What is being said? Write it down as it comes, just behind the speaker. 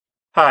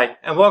Hi,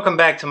 and welcome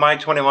back to my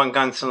 21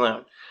 Gun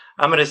Saloon.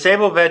 I'm a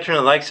disabled veteran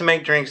that likes to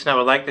make drinks, and I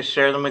would like to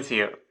share them with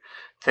you.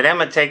 Today I'm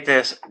going to take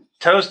this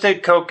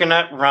toasted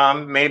coconut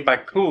rum made by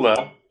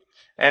Kula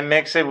and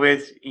mix it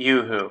with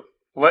Yoohoo.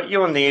 What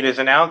you'll need is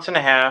 1.5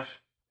 ounces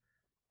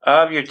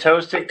of your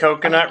toasted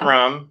coconut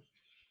rum,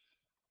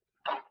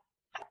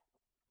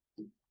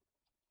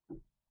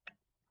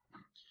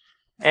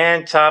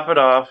 and top it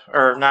off,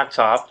 or not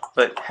top,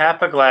 but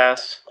half a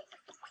glass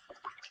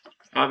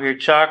of your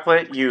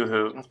chocolate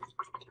Yoohoo.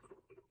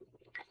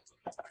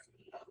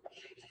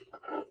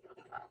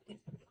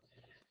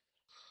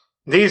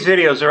 These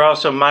videos are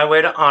also my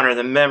way to honor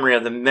the memory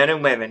of the men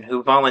and women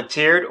who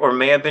volunteered or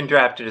may have been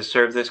drafted to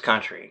serve this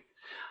country.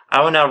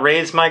 I will now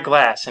raise my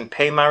glass and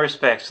pay my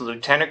respects to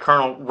Lieutenant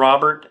Colonel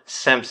Robert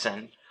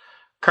Simpson.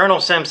 Colonel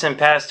Simpson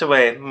passed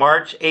away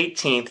March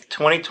 18th,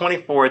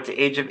 2024 at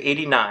the age of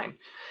 89.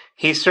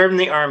 He served in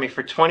the Army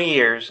for 20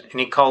 years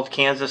and he called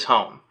Kansas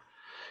home.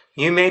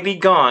 You may be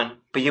gone,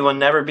 but you will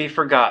never be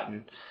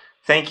forgotten.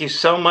 Thank you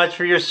so much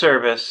for your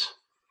service.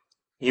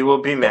 You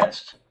will be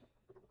missed.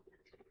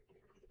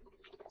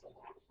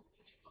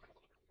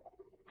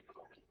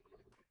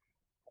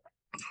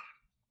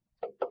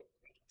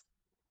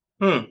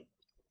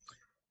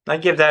 I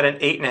give that an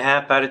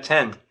 8.5 out of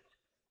 10.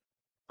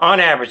 On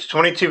average,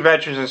 22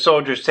 veterans and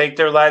soldiers take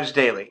their lives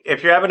daily.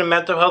 If you're having a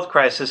mental health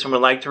crisis and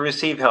would like to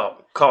receive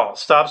help, call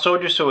Stop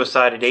Soldier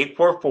Suicide at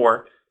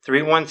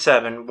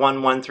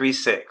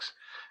 844-317-1136.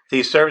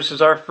 These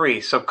services are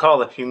free, so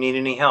call if you need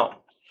any help.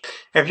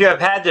 If you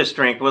have had this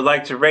drink and would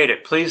like to rate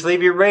it, please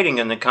leave your rating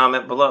in the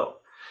comment below.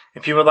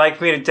 If you would like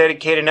for me to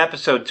dedicate an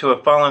episode to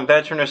a fallen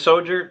veteran or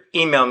soldier,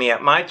 email me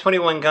at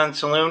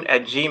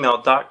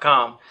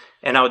my21gunsaloon@gmail.com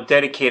and I'll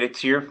dedicate it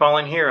to your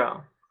fallen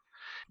hero.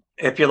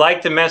 If you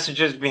like the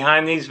messages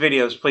behind these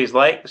videos, please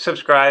like,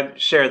 subscribe,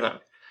 share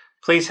them.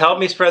 Please help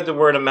me spread the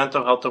word of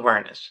mental health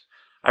awareness.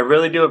 I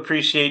really do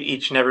appreciate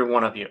each and every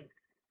one of you.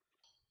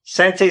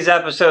 Since these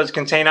episodes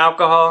contain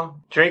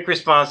alcohol, drink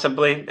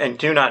responsibly and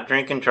do not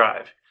drink and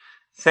drive.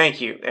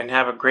 Thank you and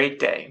have a great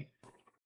day.